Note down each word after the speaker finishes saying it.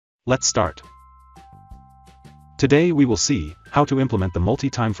Let's start. Today we will see how to implement the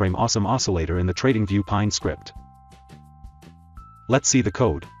multi-timeframe awesome oscillator in the TradingView Pine script. Let's see the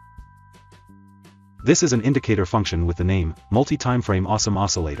code. This is an indicator function with the name multi-timeframe awesome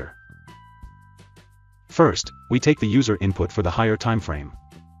oscillator. First, we take the user input for the higher timeframe.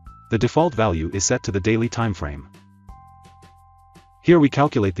 The default value is set to the daily timeframe. Here we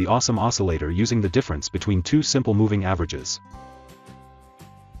calculate the awesome oscillator using the difference between two simple moving averages.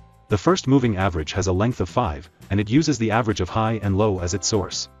 The first moving average has a length of 5, and it uses the average of high and low as its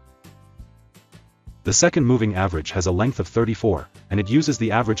source. The second moving average has a length of 34, and it uses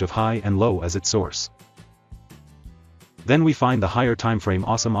the average of high and low as its source. Then we find the higher timeframe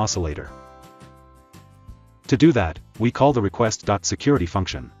awesome oscillator. To do that, we call the request.security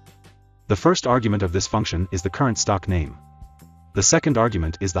function. The first argument of this function is the current stock name. The second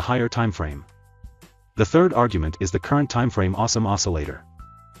argument is the higher timeframe. The third argument is the current timeframe awesome oscillator.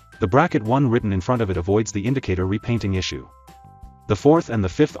 The bracket 1 written in front of it avoids the indicator repainting issue. The fourth and the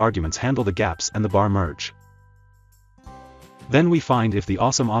fifth arguments handle the gaps and the bar merge. Then we find if the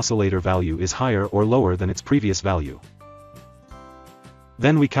awesome oscillator value is higher or lower than its previous value.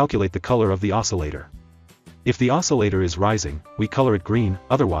 Then we calculate the color of the oscillator. If the oscillator is rising, we color it green,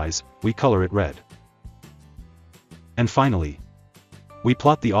 otherwise, we color it red. And finally, we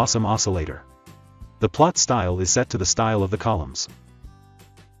plot the awesome oscillator. The plot style is set to the style of the columns.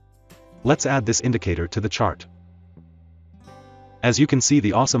 Let's add this indicator to the chart. As you can see,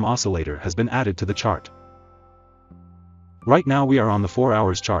 the awesome oscillator has been added to the chart. Right now we are on the 4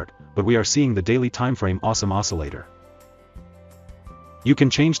 hours chart, but we are seeing the daily timeframe awesome oscillator. You can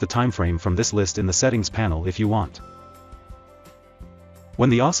change the timeframe from this list in the settings panel if you want.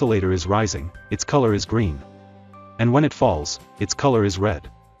 When the oscillator is rising, its color is green. And when it falls, its color is red.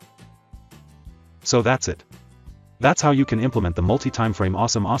 So that's it. That's how you can implement the multi-timeframe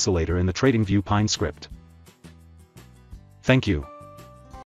awesome oscillator in the TradingView Pine script. Thank you.